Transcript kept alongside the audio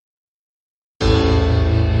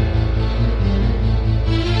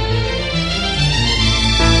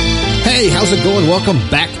how's it going? Welcome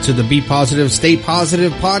back to the Be Positive, Stay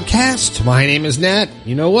Positive podcast. My name is Nat.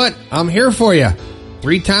 You know what? I'm here for you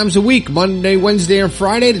 3 times a week, Monday, Wednesday, and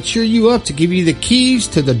Friday, to cheer you up, to give you the keys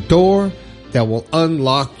to the door that will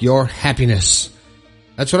unlock your happiness.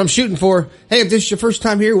 That's what I'm shooting for. Hey, if this is your first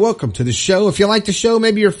time here, welcome to the show. If you like the show,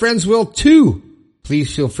 maybe your friends will too.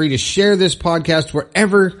 Please feel free to share this podcast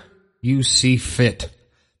wherever you see fit.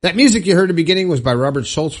 That music you heard at the beginning was by Robert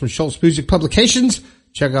Schultz from Schultz Music Publications.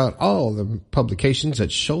 Check out all the publications at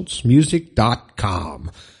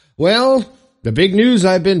schultzmusic.com. Well, the big news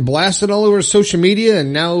I've been blasting all over social media,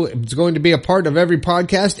 and now it's going to be a part of every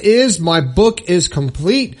podcast, is my book is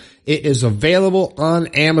complete. It is available on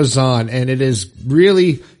Amazon, and it is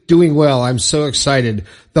really doing well. I'm so excited.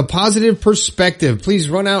 The Positive Perspective. Please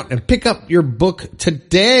run out and pick up your book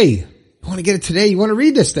today. You want to get it today? You want to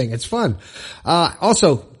read this thing? It's fun.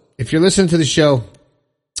 Also, if you're listening to the show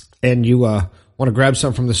and you want to grab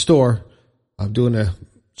something from the store, I'm doing a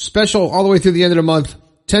special all the way through the end of the month.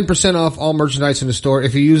 10% off all merchandise in the store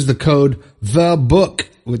if you use the code THEBOOK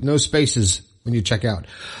with no spaces when you check out.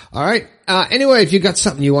 All right. Anyway, if you got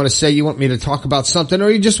something you want to say, you want me to talk about something, or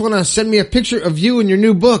you just want to send me a picture of you and your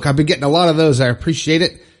new book, I've been getting a lot of those. I appreciate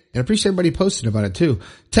it. And I appreciate everybody posting about it too.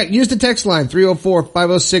 Use the text line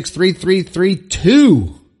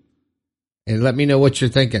 304-506-3332 and let me know what you're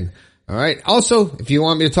thinking. All right. Also, if you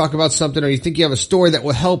want me to talk about something, or you think you have a story that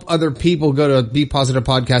will help other people, go to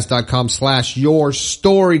bepositivepodcast.com/your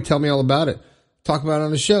story. Tell me all about it. Talk about it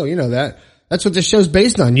on the show. You know that. That's what this show's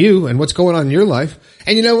based on, you and what's going on in your life.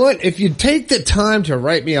 And you know what? If you take the time to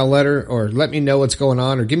write me a letter or let me know what's going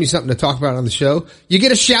on or give me something to talk about on the show, you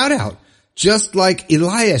get a shout out. Just like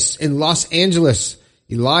Elias in Los Angeles.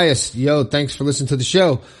 Elias, yo, thanks for listening to the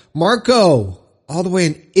show. Marco, all the way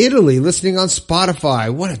in Italy, listening on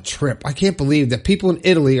Spotify. What a trip. I can't believe that people in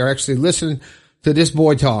Italy are actually listening to this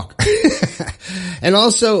boy talk. And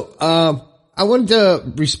also, I wanted to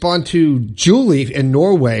respond to Julie in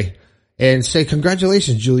Norway and say,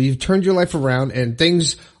 congratulations, Julie. You've turned your life around and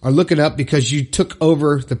things are looking up because you took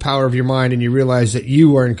over the power of your mind and you realized that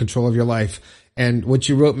you are in control of your life. And what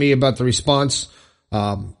you wrote me about the response,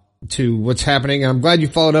 to what's happening. I'm glad you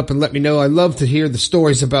followed up and let me know. I love to hear the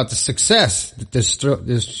stories about the success that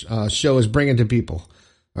this show is bringing to people.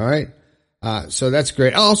 All right. So that's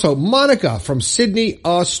great. Also, Monica from Sydney,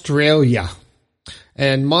 Australia.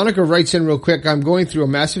 And Monica writes in real quick. I'm going through a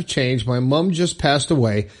massive change. My mom just passed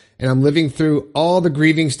away and I'm living through all the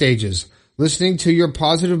grieving stages. Listening to your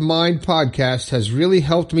Positive Mind podcast has really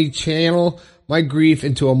helped me channel my grief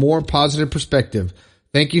into a more positive perspective.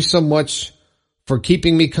 Thank you so much for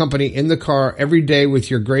keeping me company in the car every day with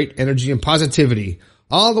your great energy and positivity.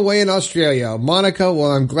 All the way in Australia. Monica,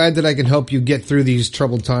 well, I'm glad that I can help you get through these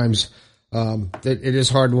troubled times. It is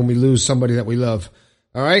hard when we lose somebody that we love.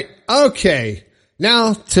 All right. Okay.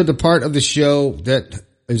 Now to the part of the show that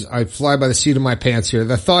is, I fly by the seat of my pants here.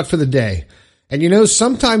 The thought for the day. And you know,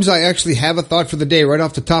 sometimes I actually have a thought for the day right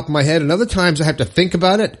off the top of my head. And other times I have to think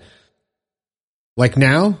about it. Like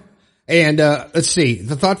now. And, let's see.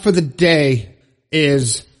 The thought for the day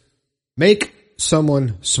is make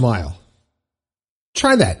someone smile.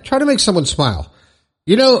 Try that. Try to make someone smile.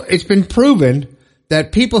 You know, it's been proven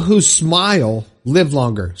that people who smile live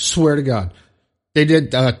longer. Swear to God. They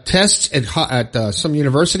did tests at some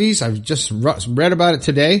universities. I've just read about it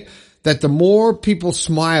today, that the more people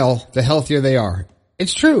smile, the healthier they are.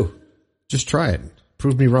 It's true. Just try it.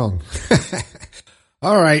 Prove me wrong.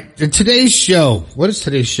 All right. Today's show. What is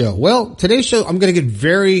today's show? Well, today's show, I'm going to get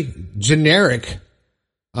very generic.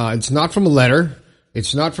 It's not from a letter.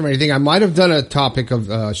 It's not from anything. I might have done a topic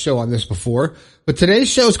of show on this before, but today's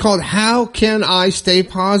show is called How Can I Stay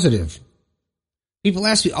Positive? People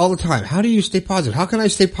ask me all the time, how do you stay positive? How can I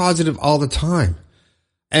stay positive all the time?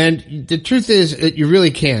 And the truth is that you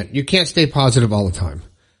really can't. You can't stay positive all the time,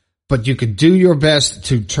 but you could do your best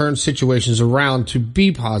to turn situations around to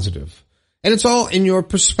be positive. And it's all in your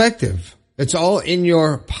perspective. It's all in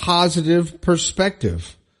your positive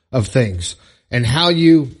perspective of things and how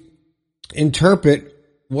you interpret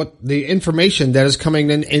what the information that is coming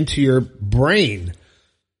into your brain.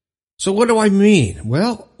 So what do I mean?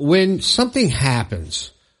 Well, when something happens,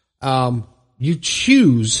 you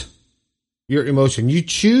choose your emotion. You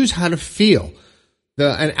choose how to feel.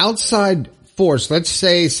 An outside force, let's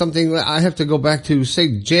say something that I have to go back to,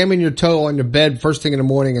 say jamming your toe on your bed first thing in the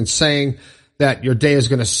morning and saying that your day is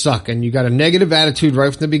going to suck and you got a negative attitude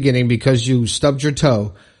right from the beginning because you stubbed your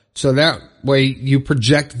toe. So that way you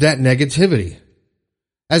project that negativity.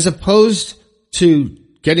 As opposed to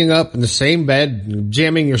getting up in the same bed,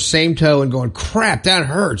 jamming your same toe and going, crap, that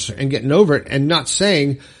hurts, and getting over it and not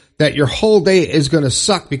saying that your whole day is going to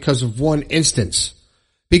suck because of one instance.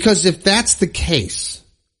 Because if that's the case,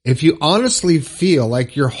 if you honestly feel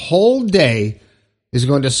like your whole day is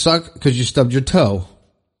going to suck because you stubbed your toe,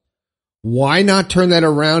 why not turn that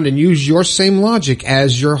around and use your same logic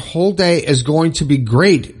as your whole day is going to be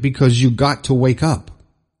great because you got to wake up?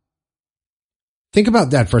 Think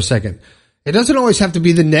about that for a second. It doesn't always have to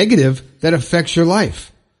be the negative that affects your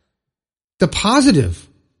life. The positive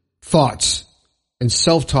thoughts and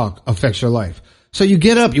self-talk affects your life. So you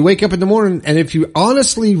get up, you wake up in the morning, and if you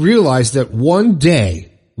honestly realize that one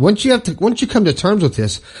day, once you come to terms with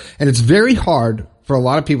this, and it's very hard for a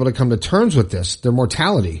lot of people to come to terms with this, their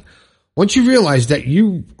mortality, once you realize that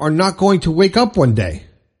you are not going to wake up one day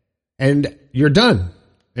and you're done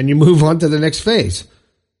and you move on to the next phase.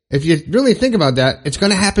 If you really think about that, it's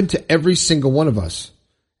going to happen to every single one of us.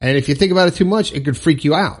 And if you think about it too much, it could freak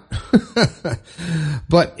you out.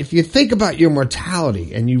 But if you think about your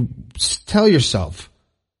mortality and you tell yourself,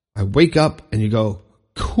 I wake up, and you go,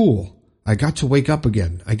 cool, I got to wake up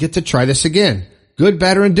again. I get to try this again. Good,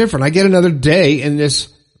 bad, or indifferent. I get another day in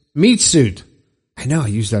this meat suit. I know I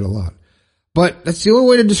use that a lot. But that's the only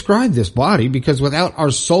way to describe this body, because without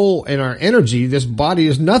our soul and our energy, this body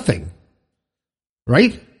is nothing.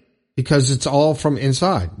 Right? Because it's all from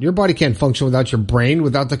inside. Your body can't function without your brain,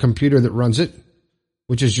 without the computer that runs it,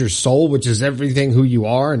 which is your soul, which is everything who you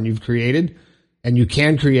are and you've created and you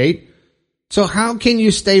can create. So how can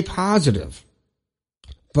you stay positive?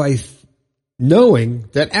 By knowing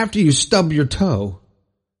that after you stub your toe,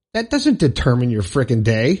 that doesn't determine your frickin'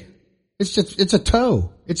 day. It's a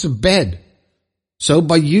toe. It's a bed. So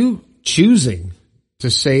by you choosing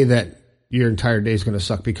to say that your entire day is going to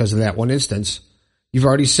suck because of that one instance, you've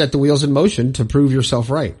already set the wheels in motion to prove yourself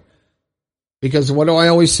right. Because what do I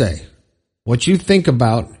always say? What you think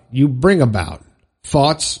about, you bring about.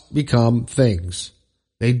 Thoughts become things.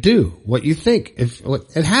 They do. What you think,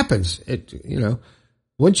 it happens.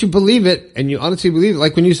 Once you believe it and you honestly believe it,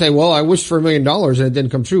 like when you say, well, I wished for $1 million and it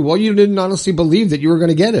didn't come true. Well, you didn't honestly believe that you were going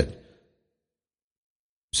to get it.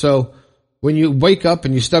 So when you wake up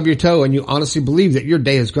and you stub your toe and you honestly believe that your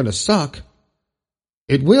day is going to suck,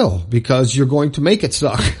 it will, because you're going to make it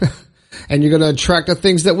suck. And you're going to attract the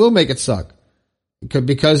things that will make it suck.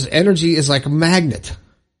 Because energy is like a magnet.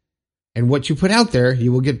 And what you put out there,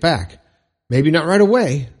 you will get back. Maybe not right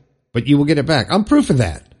away, but you will get it back. I'm proof of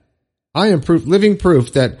that. I am living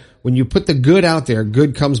proof that when you put the good out there,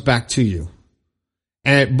 good comes back to you.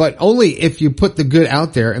 But only if you put the good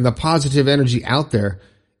out there and the positive energy out there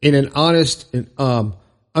in an honest and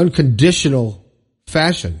unconditional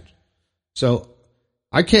fashion. So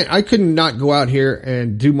I could not go out here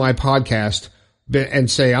and do my podcast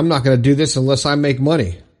and say, I'm not going to do this unless I make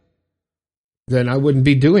money. Then I wouldn't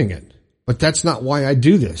be doing it. But that's not why I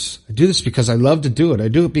do this. I do this because I love to do it. I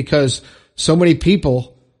do it because so many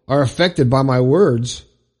people are affected by my words,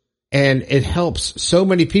 and it helps so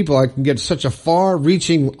many people. I can get such a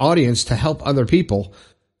far-reaching audience to help other people,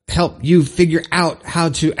 help you figure out how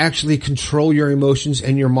to actually control your emotions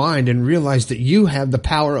and your mind and realize that you have the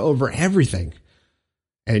power over everything.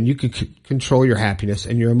 And you can control your happiness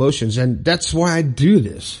and your emotions. And that's why I do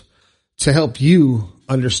this, to help you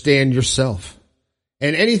understand yourself.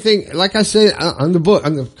 And anything, like I said on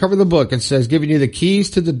the cover of the book, it says, giving you the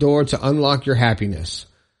keys to the door to unlock your happiness.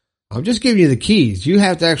 I'm just giving you the keys. You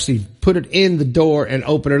have to actually put it in the door and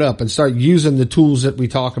open it up and start using the tools that we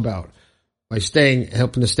talk about by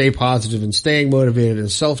helping to stay positive and staying motivated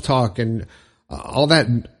and self-talk and all that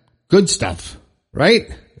good stuff, right?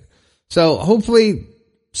 So hopefully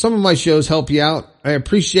some of my shows help you out. I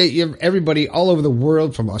appreciate you, everybody all over the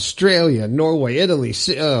world, from Australia, Norway, Italy,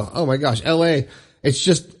 oh my gosh, LA. It's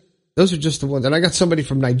just, those are just the ones. And I got somebody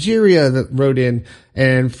from Nigeria that wrote in,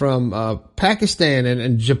 and from Pakistan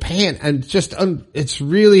and Japan, and just it's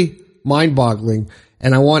really mind-boggling.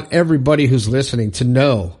 And I want everybody who's listening to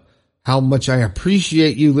know how much I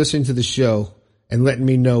appreciate you listening to the show and letting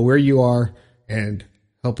me know where you are and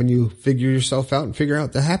helping you figure yourself out and figure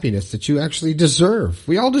out the happiness that you actually deserve.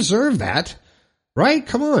 We all deserve that, right?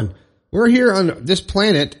 Come on. We're here on this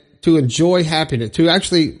planet to enjoy happiness.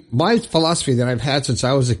 My philosophy that I've had since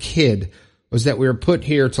I was a kid was that we were put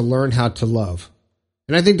here to learn how to love.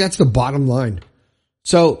 And I think that's the bottom line.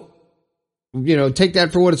 So, take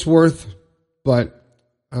that for what it's worth. But,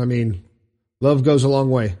 love goes a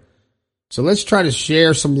long way. So let's try to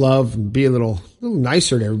share some love and be a little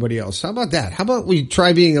nicer to everybody else. How about that? How about we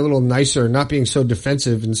try being a little nicer, not being so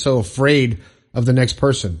defensive and so afraid of the next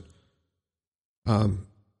person?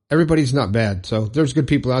 Everybody's not bad. So there's good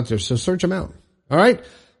people out there. So search them out. All right.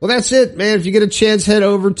 Well, that's it, man. If you get a chance, head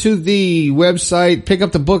over to the website, pick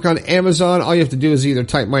up the book on Amazon. All you have to do is either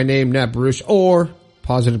type my name, Nat Baruch, or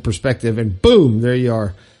Positive Perspective, and boom, there you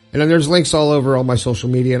are. And then there's links all over all my social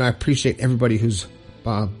media, and I appreciate everybody who's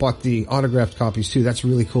bought the autographed copies too. That's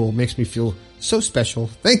really cool. It makes me feel so special.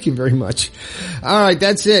 Thank you very much. All right,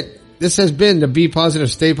 that's it. This has been the Be Positive,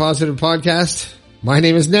 Stay Positive podcast. My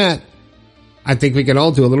name is Nat. I think we can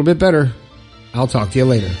all do a little bit better. I'll talk to you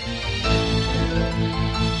later.